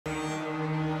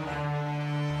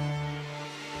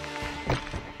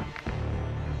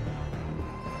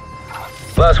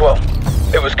Laswell,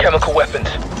 it was chemical weapons.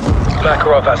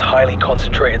 Makarov has highly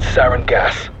concentrated sarin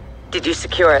gas. Did you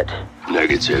secure it?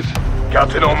 Negative.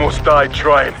 Captain almost died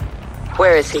trying.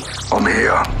 Where is he? I'm here,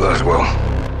 Laswell.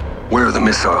 Where are the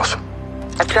missiles?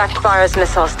 I tracked FARAH's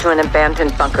missiles to an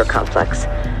abandoned bunker complex.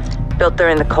 Built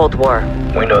during the Cold War.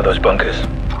 We know those bunkers.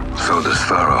 So does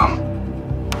FARAH.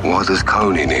 Why does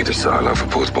Coney need a silo for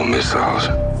portable missiles?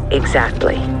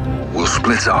 Exactly. We'll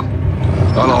split up.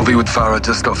 I'll be with FARAH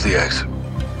just off the X.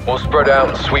 We'll spread out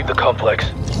and sweep the complex.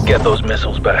 Get those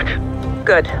missiles back.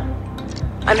 Good.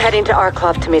 I'm heading to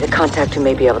Arklov to meet a contact who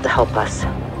may be able to help us.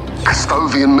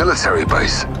 Custovian military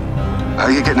base. How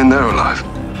are you getting in there alive?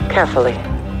 Carefully.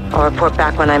 I'll report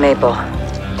back when I'm able.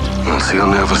 I'll see you on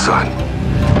the other side.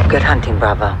 Good hunting,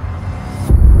 Bravo.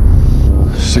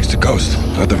 6 to Ghost.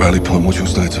 At the rally point, what's your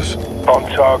status? On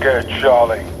target,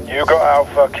 Charlie. You got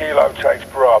Alpha, Kilo takes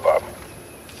Bravo.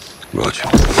 Roger.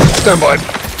 Stand by.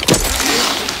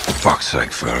 Fuck's sake,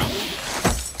 Farah.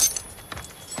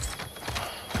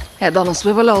 Head on a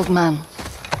swivel, old man.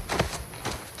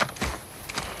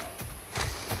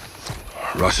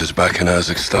 Russia's back in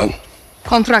URZIKSTAN.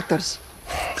 Contractors.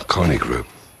 The Coney Group.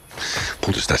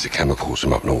 Pulled a stash of chemicals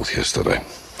from up north yesterday.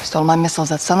 Stole my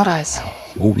missiles at sunrise.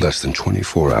 All less than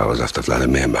 24 hours after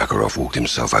Vladimir Makarov walked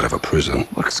himself out of a prison.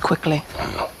 Works quickly.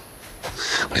 Well,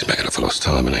 he's making up for lost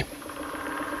time, isn't he?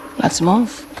 Let's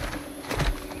move.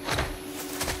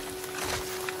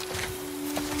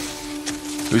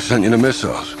 Who sent you the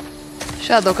missiles?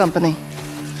 Shadow Company.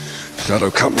 Shadow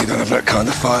Company don't have that kind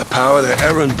of firepower. They're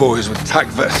errand boys with tac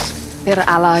vests. They're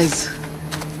allies.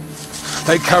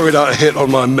 They carried out a hit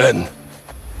on my men.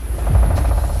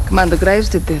 Commander Graves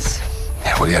did this.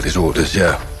 Yeah, well, he had his orders,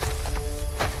 yeah.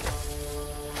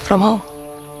 From who?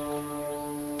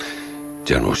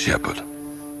 General Shepard.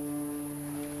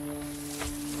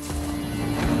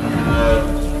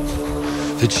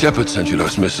 Did Shepard send you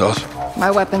those missiles? My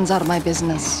weapons are my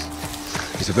business.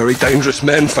 He's a very dangerous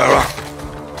man, Farah.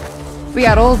 We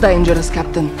are all dangerous,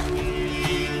 Captain.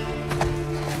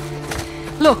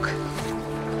 Look.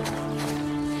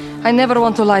 I never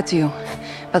want to lie to you,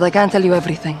 but I can't tell you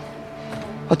everything.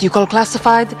 What you call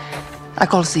classified, I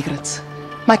call secrets.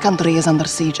 My country is under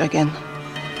siege again.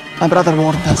 My brother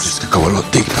warned us. This could go a lot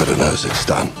deeper than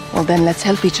URZIKSTAN. Well, then let's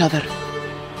help each other.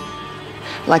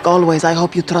 Like always, I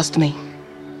hope you trust me.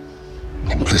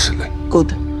 Implicitly.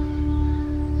 Good.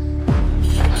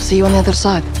 I'll see you on the other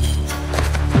side.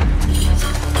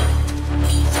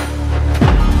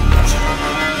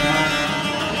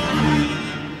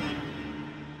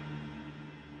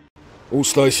 All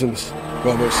stations.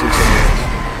 Bravo 6 on the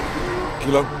X.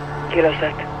 Kilo? Kilo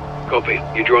set. Copy.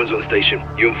 Your drone's on the station.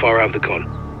 You and Farah have the con.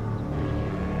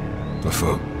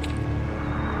 Affirm.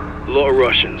 A lot of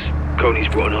Russians. Coney's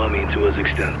brought an army into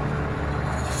URZIKSTAN.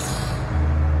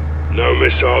 No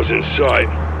missiles in sight.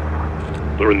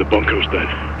 They're in the bunkers then.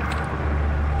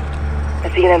 I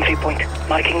see an entry point.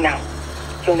 Marking now.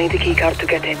 You'll need a keycard to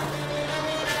get in.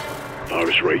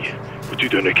 Farah's right. We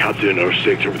took down a captain in our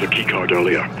sector with a keycard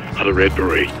earlier. Had a red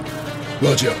beret.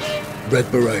 Roger.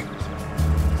 Red beret.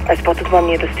 I spotted one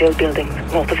near the steel building,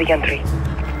 north of the entry.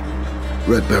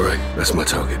 Red beret. That's my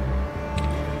target.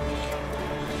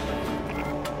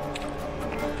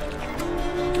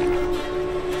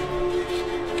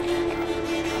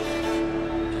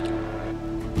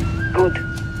 Good.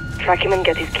 Track him and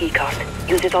get his keycard.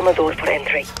 Use it on the door for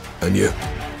entry. And you?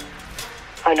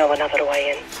 I know another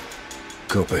way in.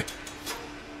 Copy.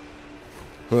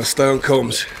 Well, stay on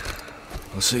comms.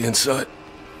 I'll see you inside.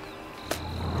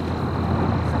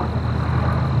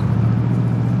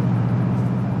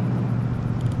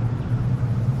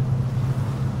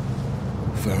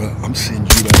 Farah, I'm seeing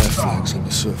UAR flags on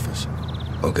the surface.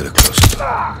 I'll get a close look.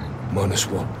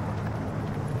 -1.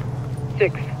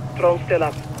 6. Drone still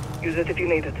up. Use it if you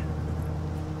need it.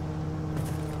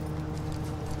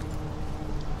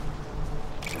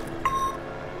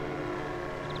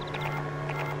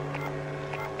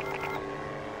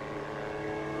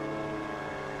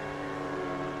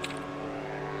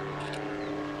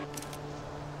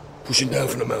 Pushing down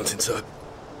from the mountainside.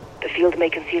 The field may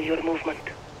conceal your movement.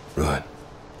 Right.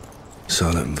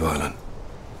 Silent and violent.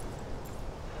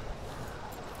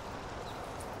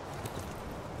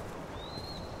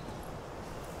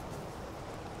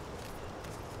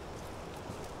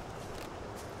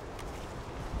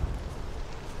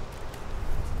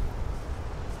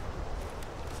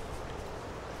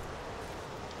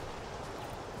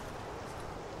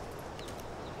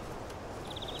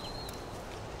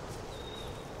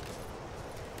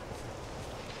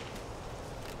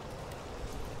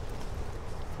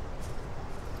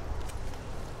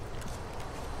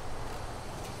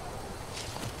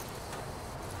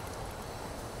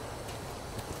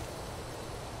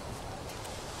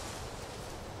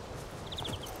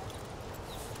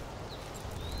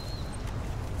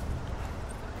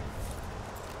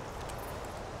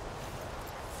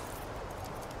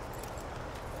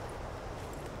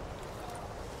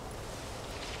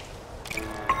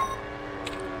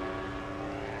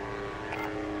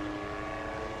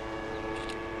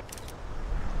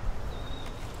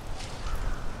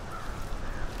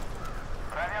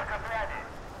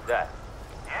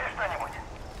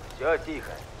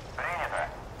 тихо.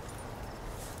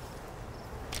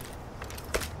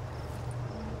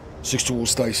 6 to all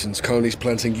stations. Carney's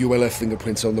planting ULF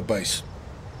fingerprints on the base.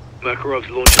 Makarov's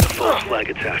launching a false flag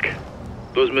attack.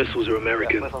 Those missiles are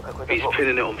American. He's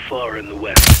pinning it on FARAH in the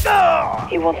west.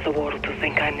 He wants the world to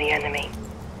think I'm the enemy.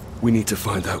 We need to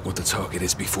find out what the target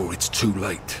is before it's too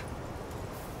late.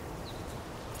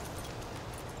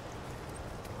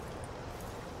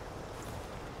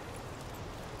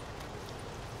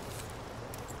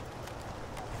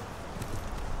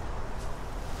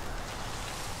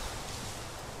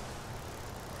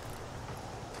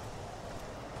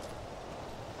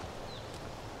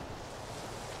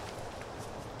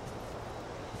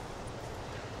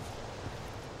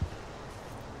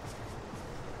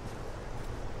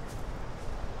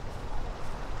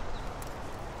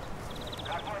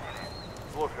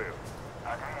 Слушаю.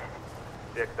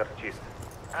 Сектор чист.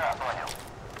 Да, понял.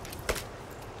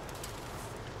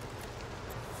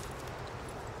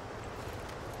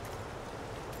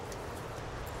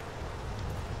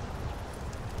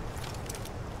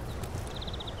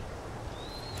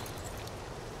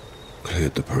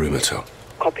 Cleared the perimeter.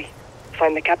 Copy.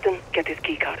 Find the captain, get his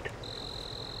keycard.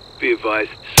 Be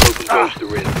advised, smoke and ghosts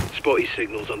are in. Spotty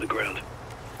signals underground.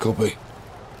 Copy.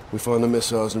 We find the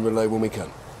missiles and relay when we can.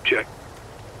 Check.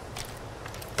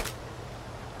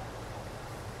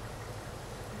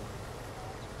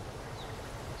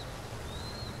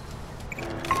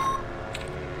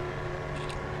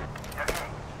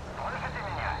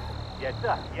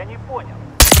 Я не понял.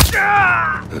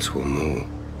 That's one more.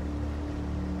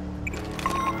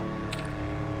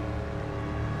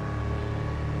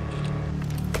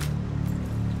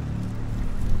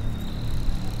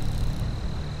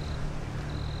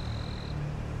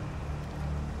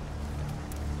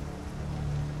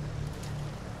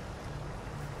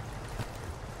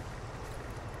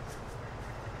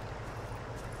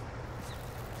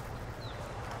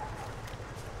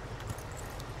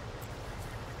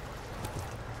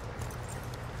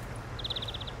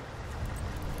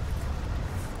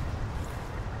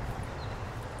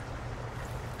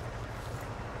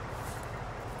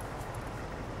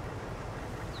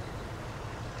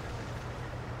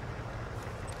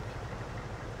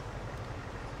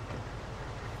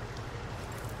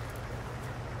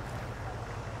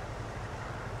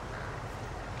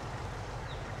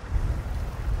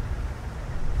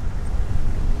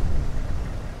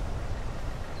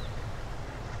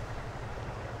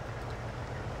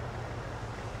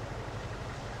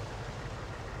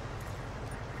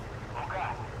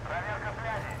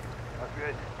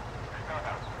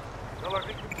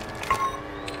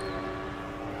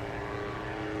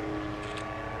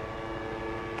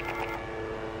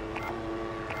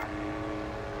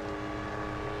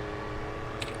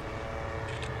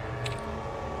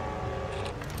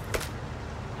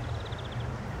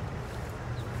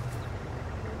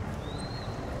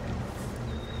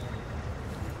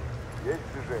 Есть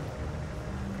движение?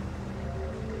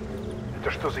 Это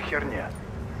что за херня?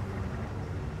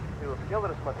 Ты успел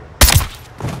рассмотреть?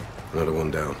 Another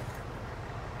one down.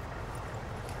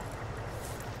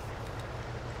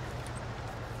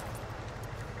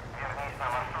 Вернись на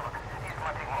маршрут и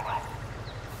смотри в оба.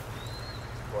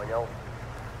 Понял.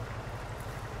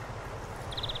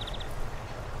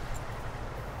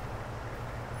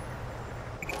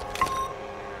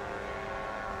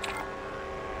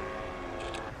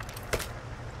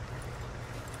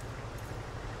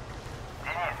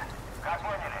 Денис, как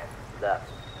поняли? Да.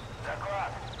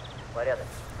 Доклад. Порядок.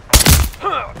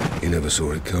 You never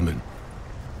saw it coming.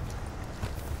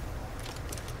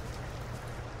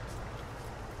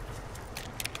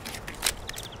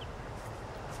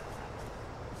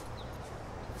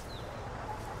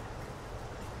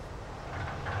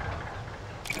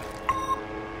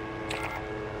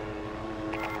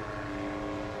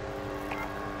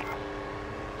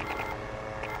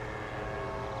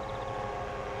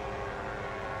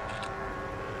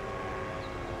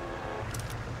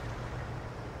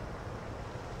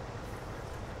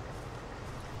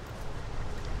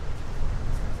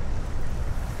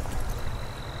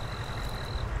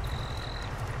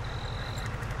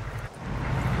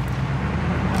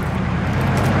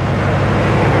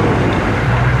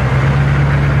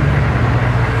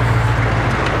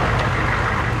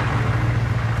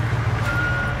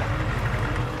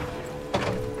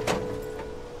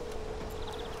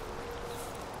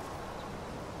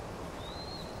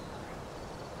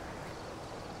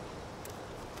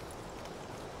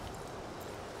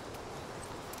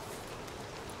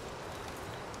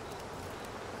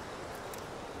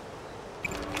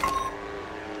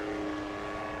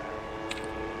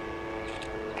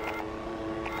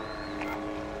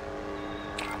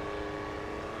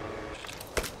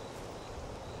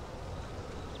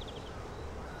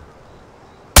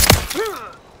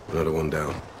 Another one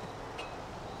down.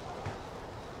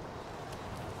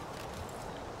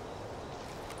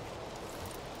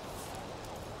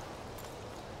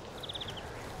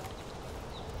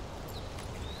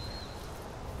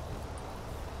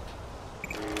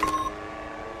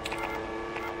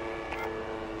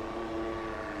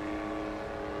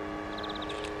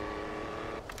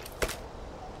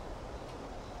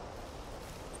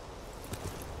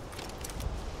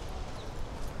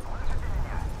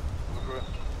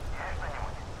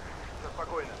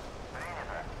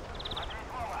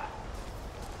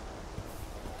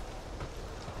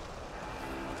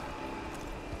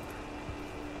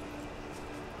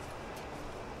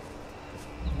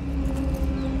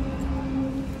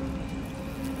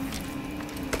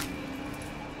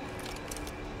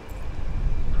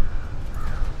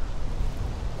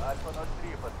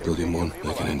 Building 1,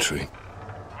 make an entry.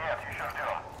 Нет, еще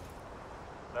ждем.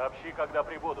 Сообщи, когда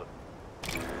прибудут.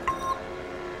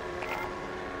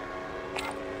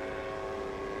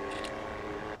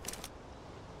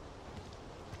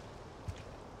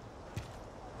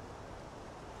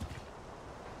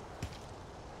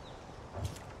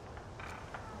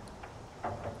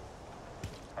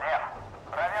 Рем,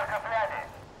 проверка связи.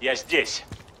 Я здесь.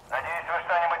 Надеюсь, вы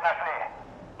что-нибудь нашли.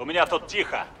 У меня тут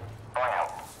тихо. Понял.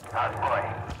 Отбой.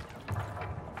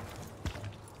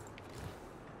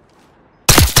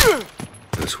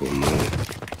 That's one more.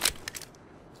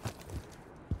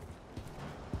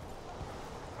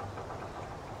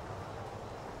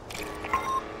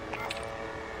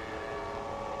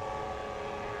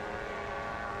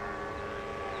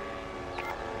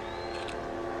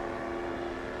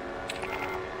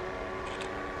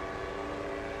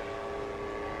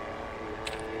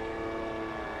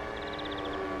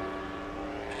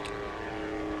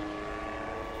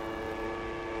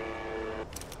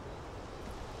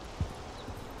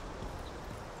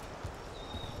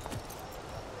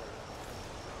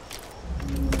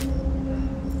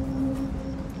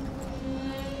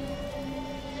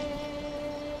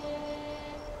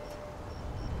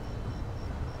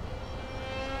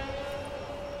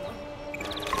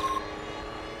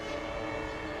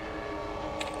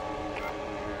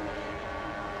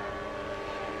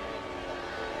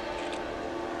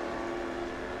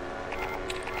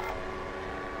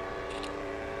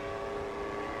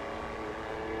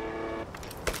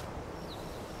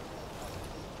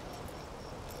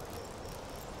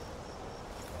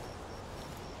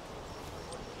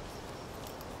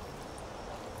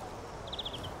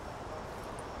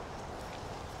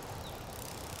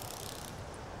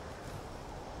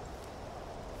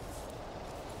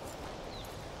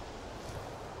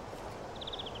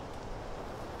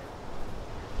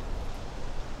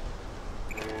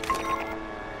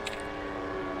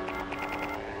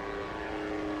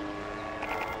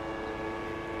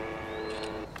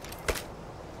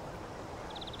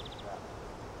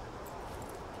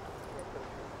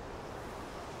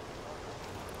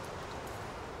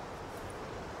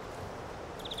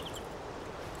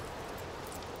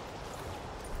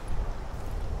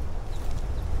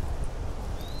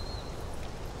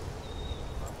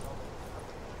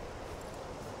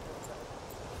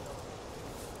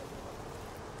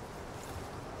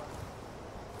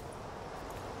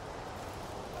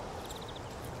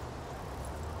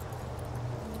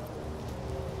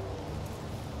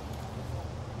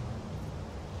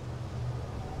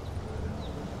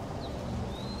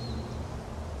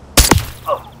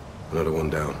 Another one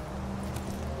down.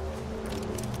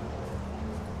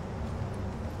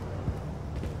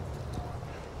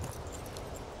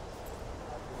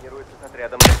 Тренируется с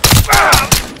отрядом.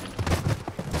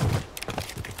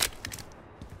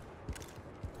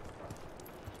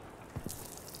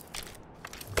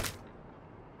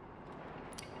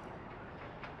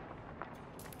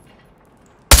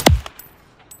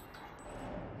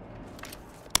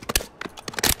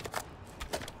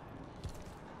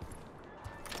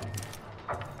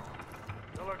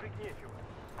 Доложить нечего.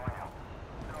 Понял.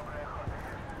 Доброй охоты.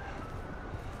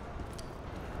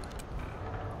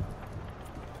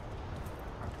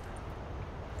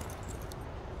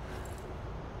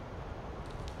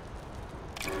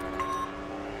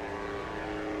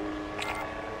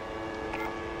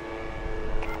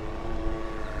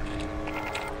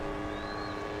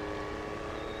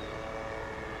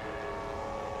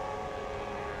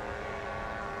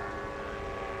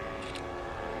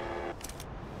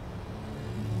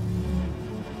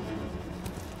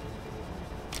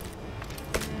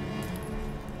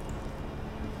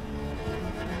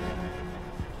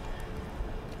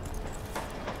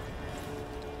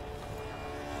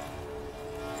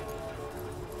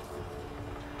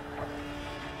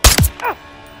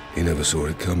 He never saw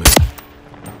it coming.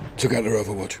 Took out their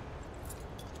overwatch.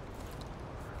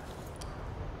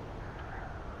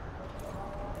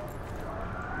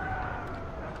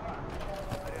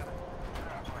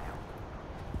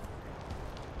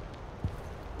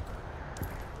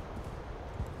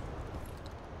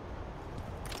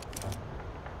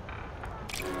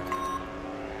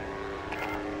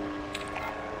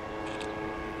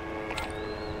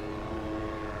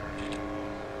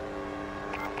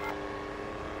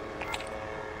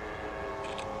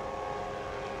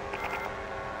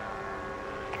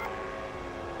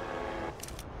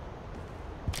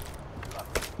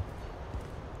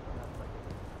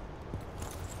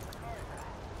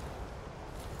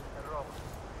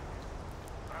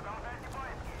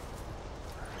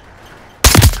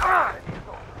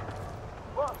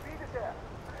 Вот, видите?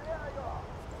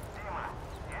 Дима,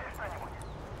 есть что-нибудь?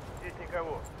 Здесь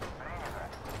никого.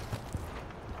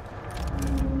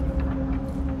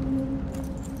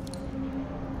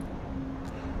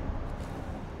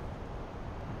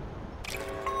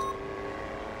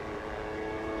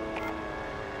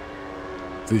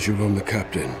 Visual on the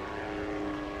captain.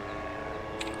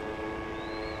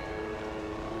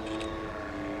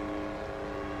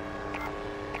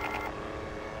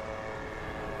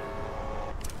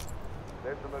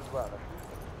 Дельта 02, нашли?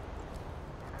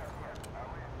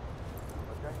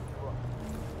 Пока ничего.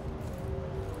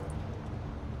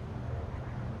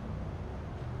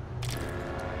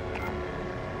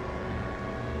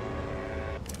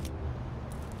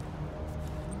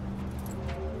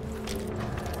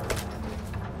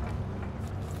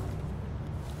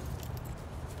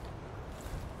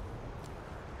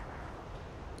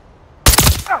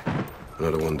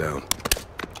 Another one down.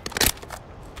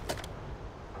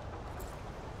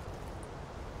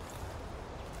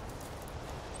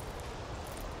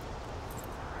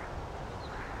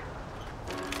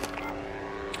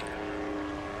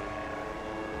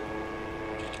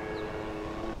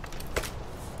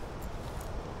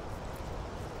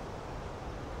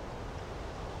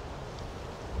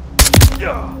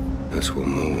 That's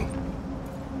one more.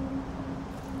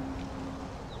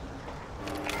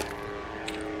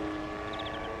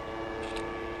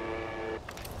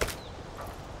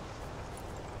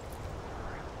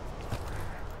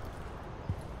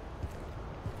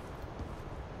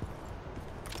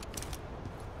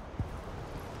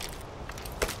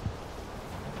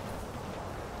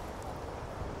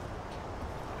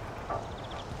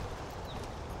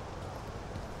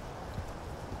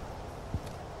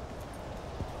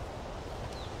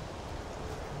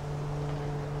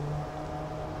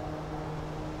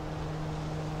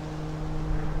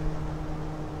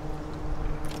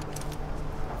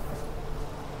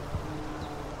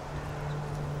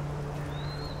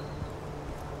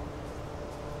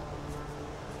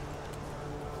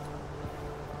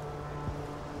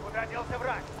 Куда делся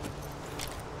враг?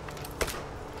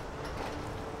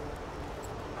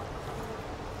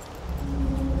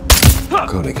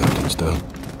 Connie captain's down.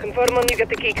 Confirm when you get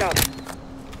the keycard.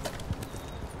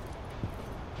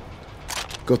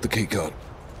 Got the key card.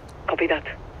 Copy that.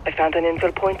 I found an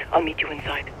infill point. I'll meet you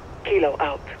inside. Kilo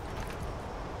out.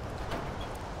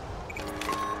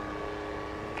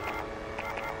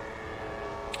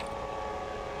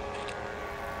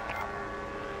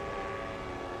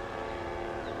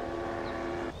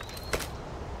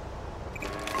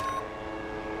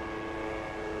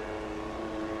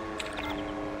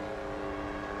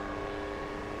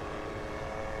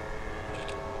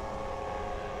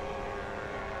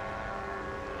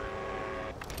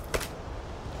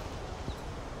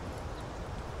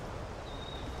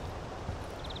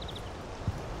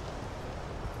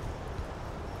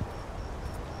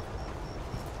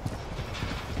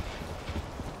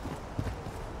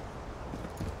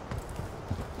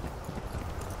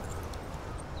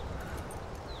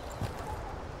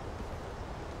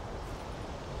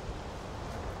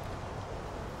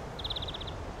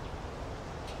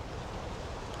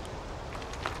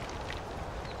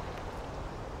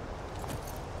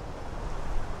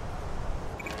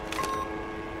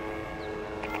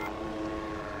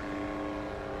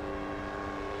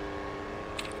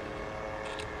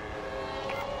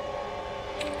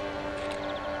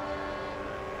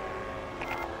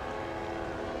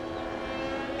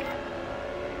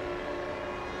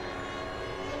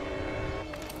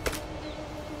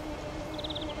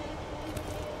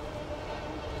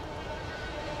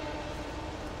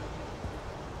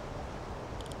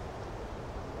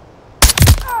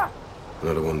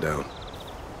 Another one down.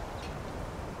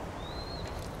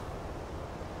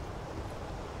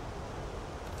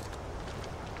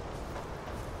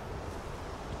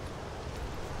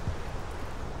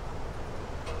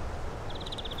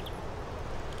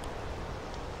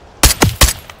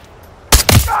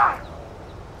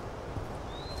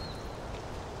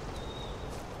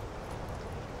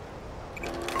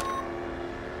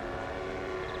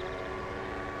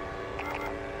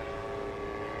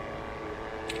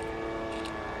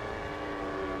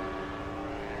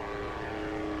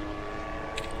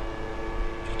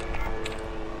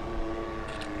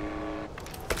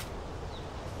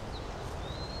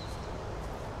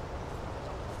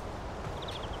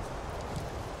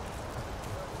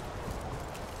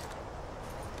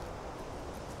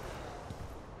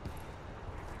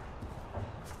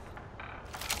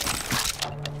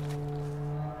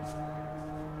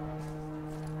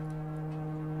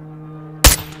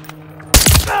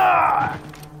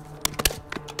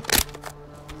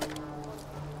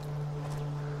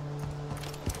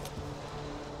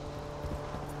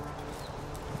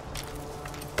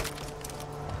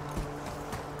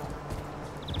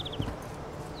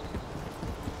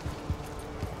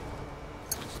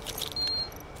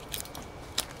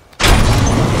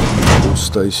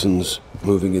 stations,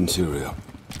 moving interior.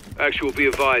 Actual, be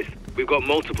advised. We've got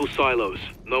multiple silos.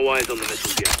 No eyes on the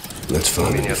missiles yet. Let's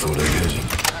find them before they get in.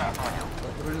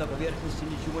 Патруль на поверхности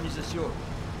ничего не засек.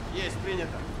 Есть,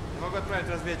 принято. Я могу отправить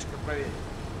разведчиков проверить.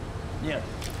 Нет,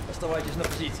 оставайтесь на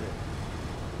позиции.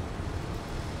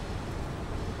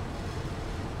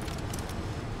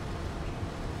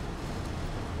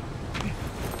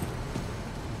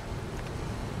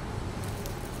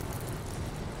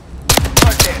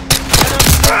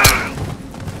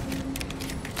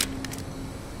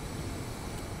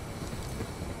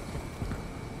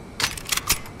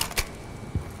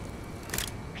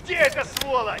 Где эта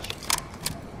сволочь?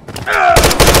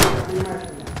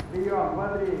 Прием,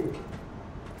 смотри.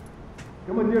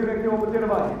 Командир верхнего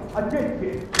базирования.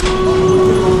 Ответьте!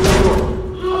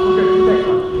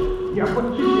 Я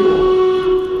подчинил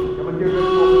его. Командир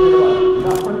верхнего базирования.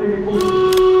 Наш последний путь.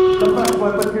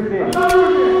 Запрашиваю подтверждение.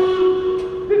 Оружие!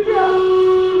 Сейчас!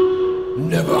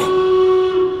 Never.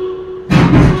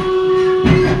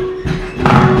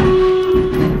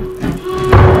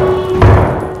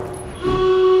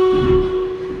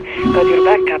 Got your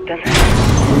back, Captain.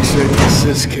 Appreciate the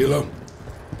assist, Kilo.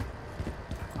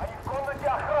 Они в комнате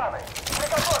охраны.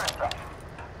 Приготовиться.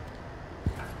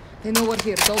 They know we're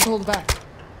here. Don't hold back.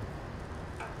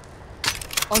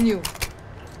 On you.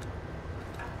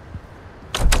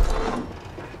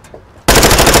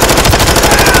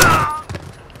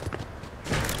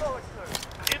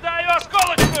 Кидаю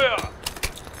осколочную!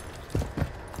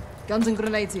 Guns and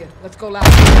grenades here. Let's go loud. В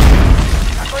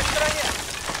какой стороне?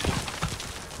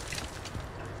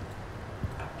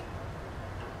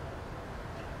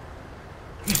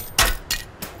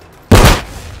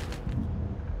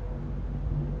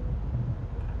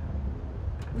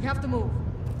 We have to move.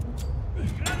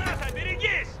 Граната,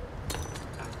 берегись!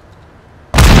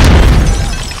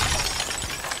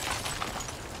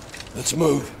 Let's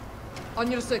move. On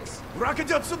your six. Враг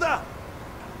идет сюда!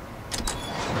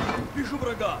 Вижу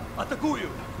врага! Атакую!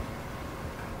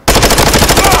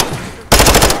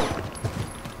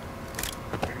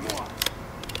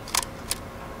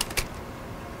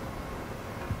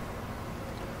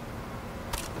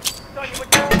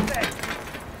 Кто-нибудь на цель?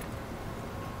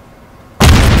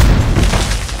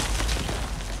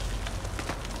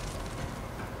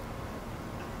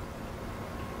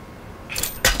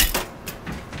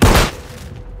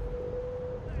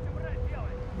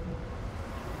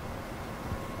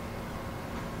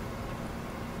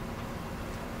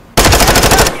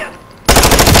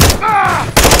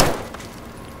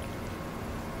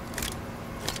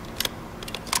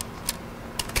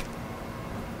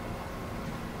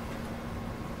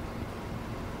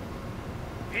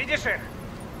 Видишь их?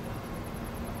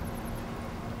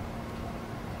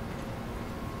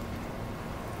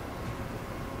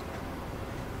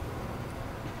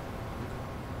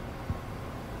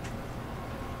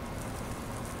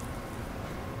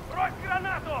 Брось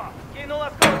гранату! Кинул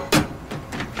осколок!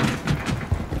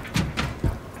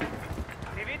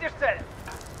 Ты видишь цель?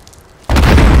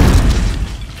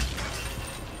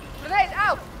 Grenade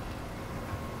out!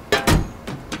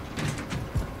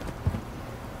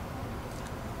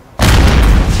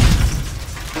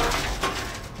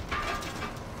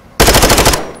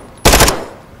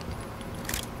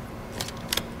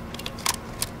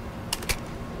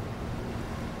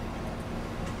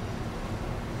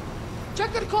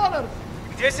 Check your corners!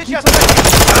 Где сейчас?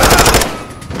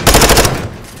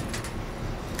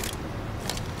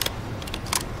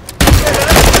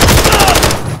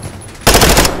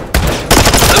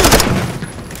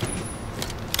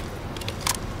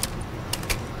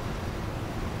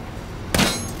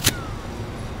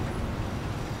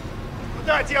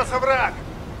 Куда делся враг?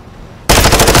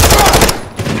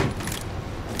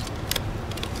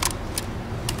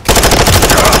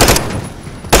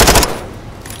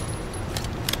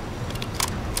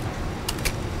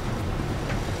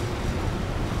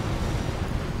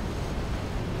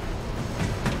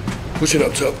 Push it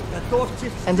up top.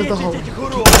 Готовьте End of the hole. встретить этих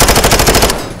уродов!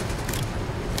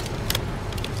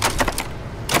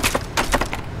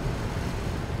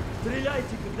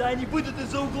 Стреляйте, когда они выйдут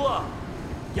из-за угла!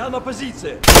 Я на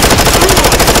позиции!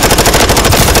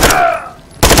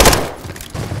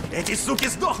 Эти суки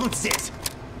сдохнут здесь!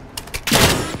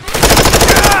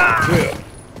 Clear.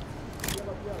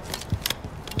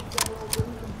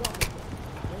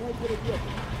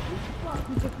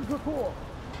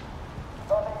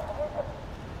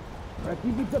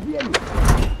 Противник забьем!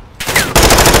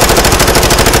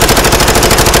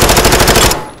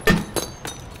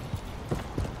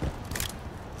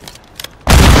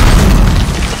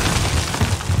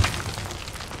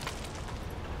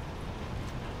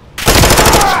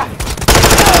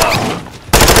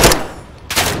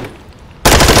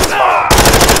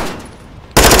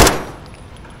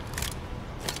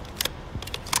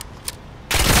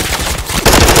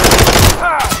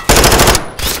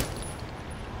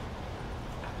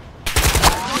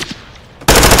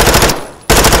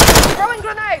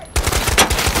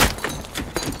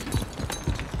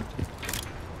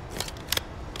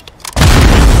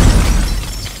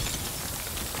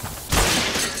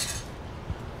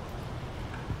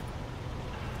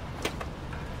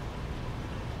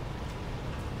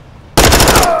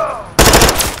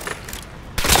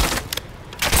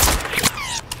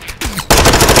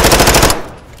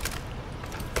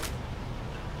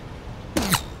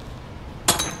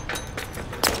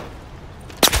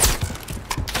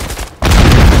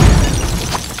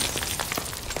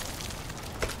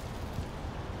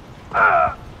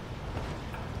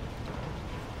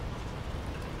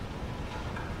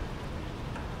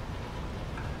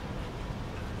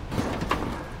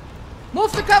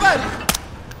 cover!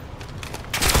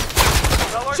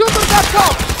 Shooters up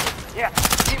top! Нет,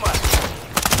 Дима!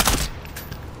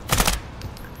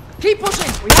 Keep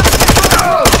pushing! We have to get through the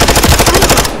road!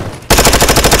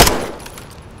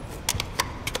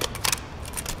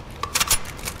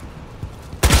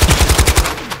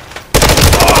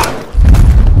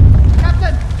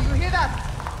 Captain, do you hear that?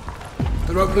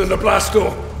 They're opening the blast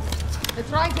door. They're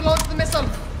trying to launch the missile.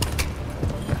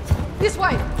 This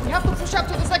way! We have to push up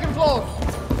to the second floor.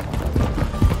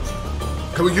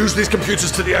 Can we use these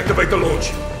computers to deactivate the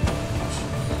launch?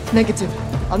 Negative.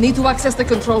 I'll need to access the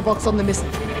control box on the missile.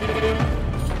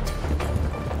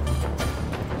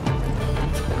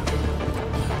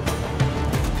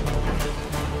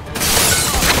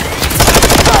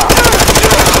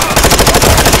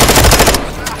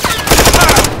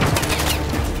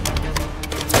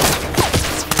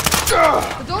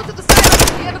 The door to the side is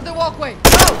at the end of the walkway.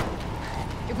 Go!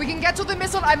 If we can get to the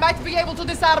missile, I might be able to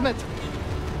disarm it.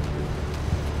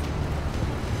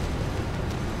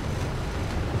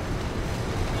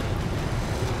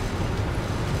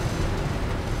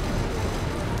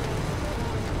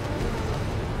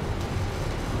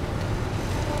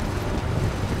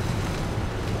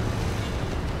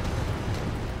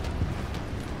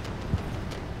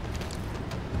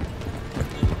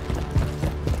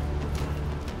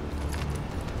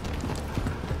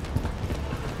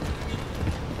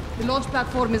 The launch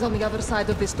platform is on the other side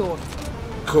of this door.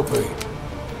 Copy.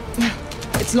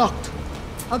 It's locked.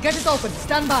 I'll get it open.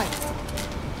 Stand by.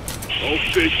 All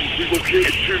stations, we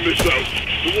located 2 missiles.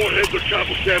 The warheads are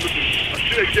capital chemicals. I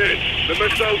say again, the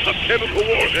missiles have chemical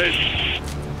warheads.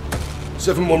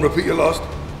 7-1, repeat your last.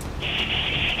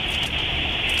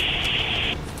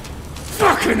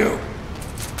 Fucking hell!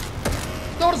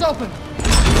 Doors open.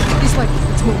 This way.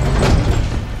 Let's move.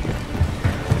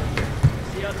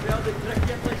 Все отряды к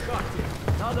ракетной шахте.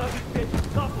 Надо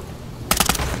обеспечить запуск.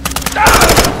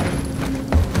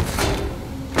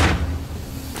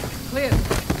 Clear.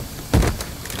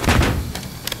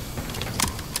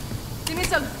 The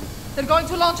missile. They're going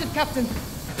to launch it, Captain.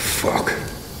 Fuck.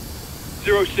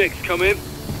 06, come in.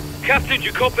 Captain,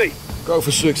 you copy? Go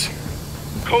for 6.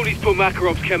 Coney's put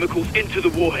Makarov's chemicals into the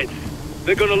warheads.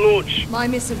 They're gonna launch. My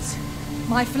missiles.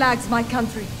 My flags, my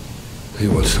country. He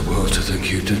wants the world to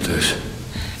think you did this.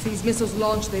 If these missiles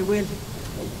launch, they will.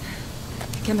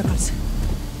 The chemicals.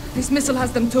 This missile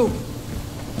has them too.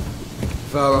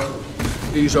 Farah,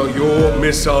 these are your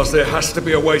missiles. There has to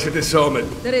be a way to disarm it.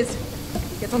 There is.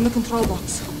 Get on the control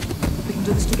box. We can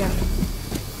do this together.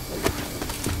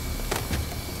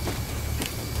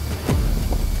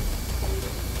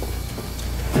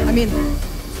 I'm in.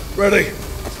 Ready?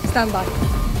 Stand by.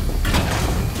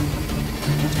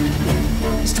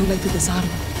 It's too late to disarm.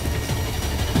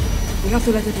 We have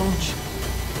to let it launch.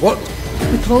 What?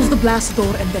 We close the blast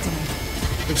door and detonate.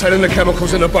 Containing the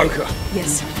chemicals in a bunker.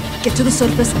 Yes. Get to the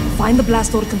surface, find the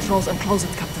blast door controls, and close it,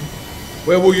 Captain.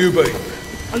 Where will you be?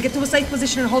 I'll get to a safe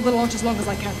position and hold the launch as long as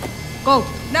I can. Go,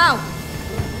 now!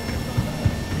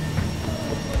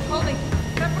 Holding.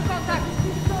 Prep for contact.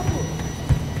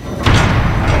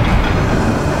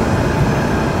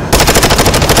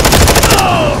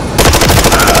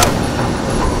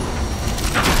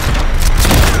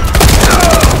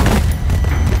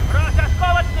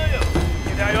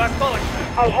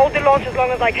 I'll hold the launch as long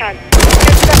as I can. Get to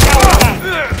that tower fast.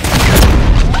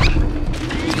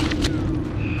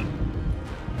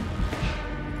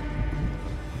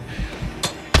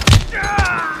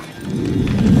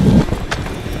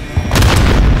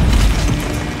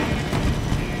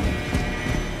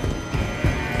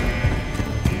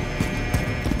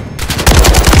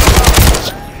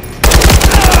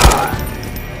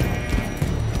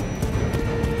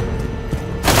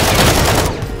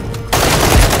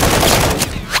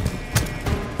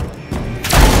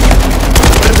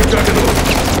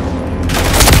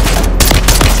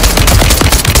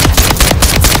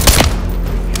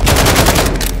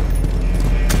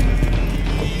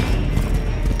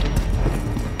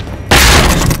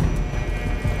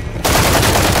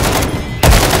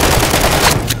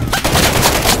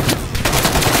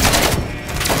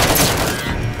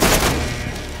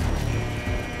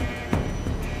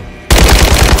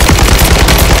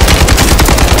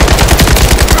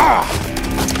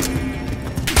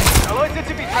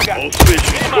 All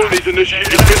stations, Coney's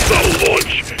initiated missile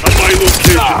launch at my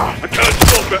location. I can't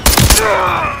stop it.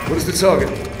 What is the target?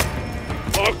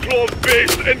 Our clone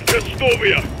base in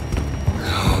Castovia.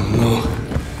 Oh no.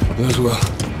 As well.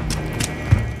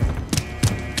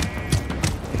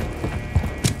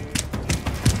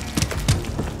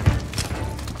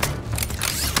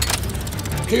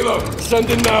 Kilo, send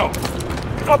in now.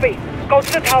 Copy. Go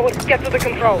to the tower, get to the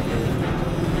controls.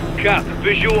 Cap,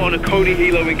 visual on a Coney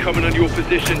helo incoming on your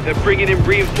position. They're bringing in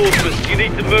reinforcements. You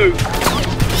need to move.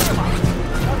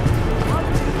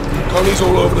 Coney's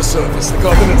all over the surface. They're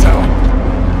guarding the tower.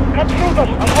 Cut through them.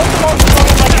 I'll hold them on as long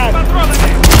as I can.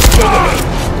 Kill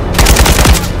them.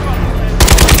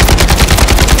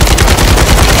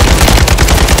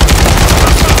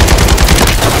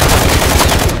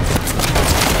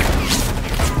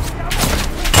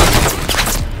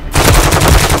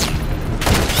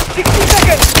 60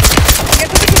 seconds! Get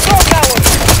to the control tower!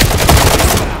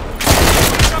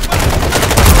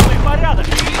 Порядок!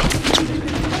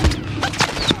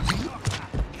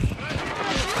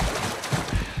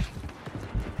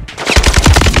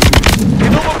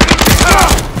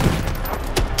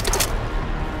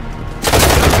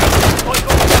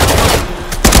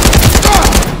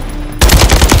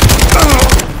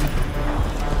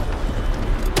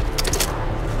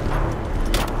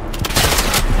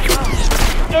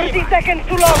 Seconds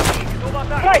too long!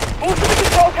 Right, move to the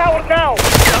control tower now!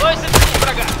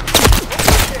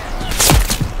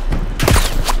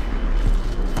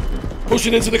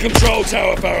 Pushing into the control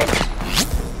tower, Farah.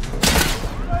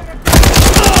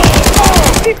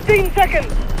 15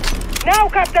 seconds! Now,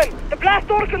 Captain! The blast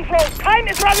door control! Time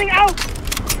is running out!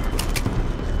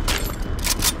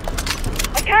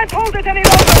 I can't hold it any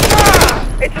longer!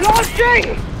 It's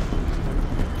launching!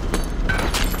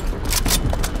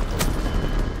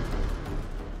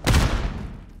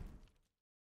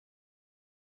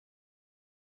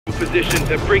 Position.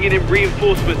 They're bringing in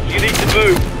reinforcements. You need to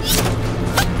move.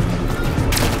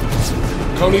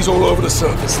 Coney's all over the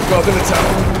surface. They're guarding the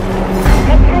tower.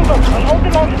 Cut through them. I'll hold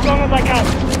them on as long as I can.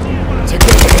 Take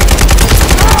them in.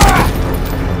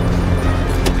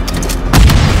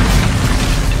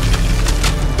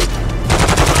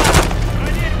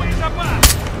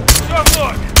 Все,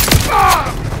 блок!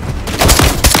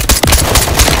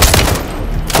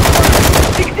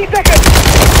 60 seconds!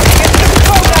 Get to the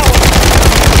control tower!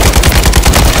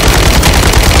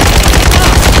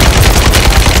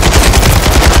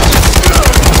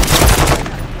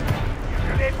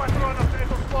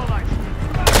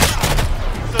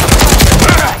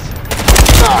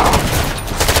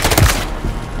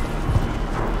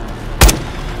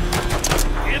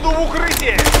 Иду в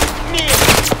укрытие! Миг!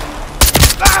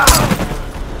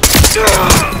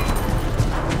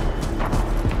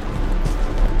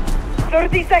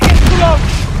 30 seconds too long!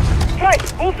 Right,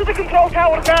 move to the control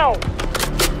tower now!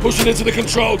 Pushing into the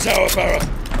control tower, Farah.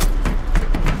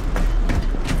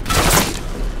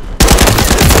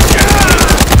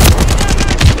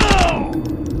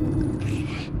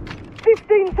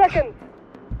 Seconds!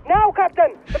 Now,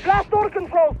 Captain! The blast door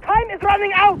controls! Time is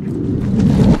running out!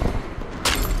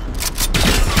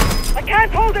 I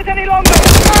can't hold it any longer!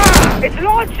 It's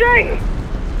launching!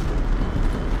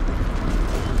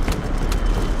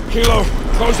 Kilo,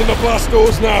 closing the blast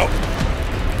doors now.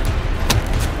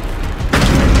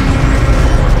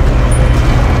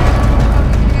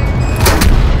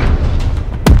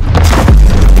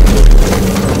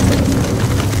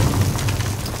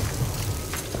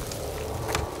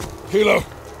 Kilo.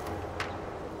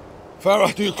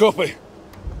 Farah, do you copy?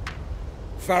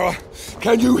 Farah,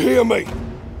 can you hear me?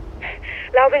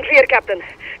 Loud and clear, Captain.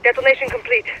 Detonation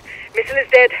complete. Missile is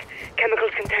dead.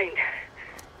 Chemicals contained.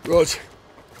 Rog.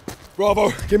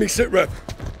 Bravo, give me sit-rep.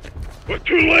 We're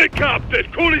too late, Captain!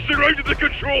 Coney surrounded the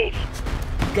controls!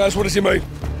 Guys, what does he mean?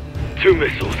 2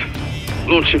 missiles.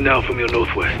 Launch him now from your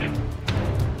northwest.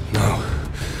 No.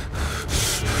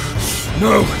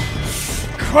 No!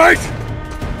 Great!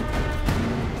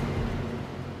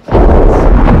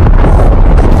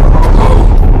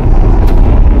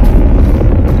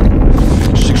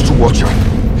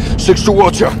 Six to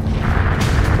Watcher.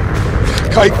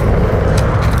 Kate.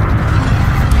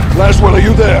 Laswell, are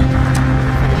you there?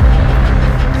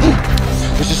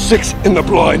 This is 6 in the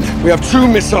blind. We have 2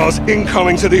 missiles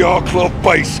incoming to the R-Club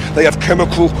base. They have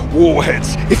chemical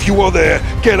warheads. If you are there,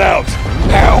 get out.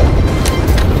 Now!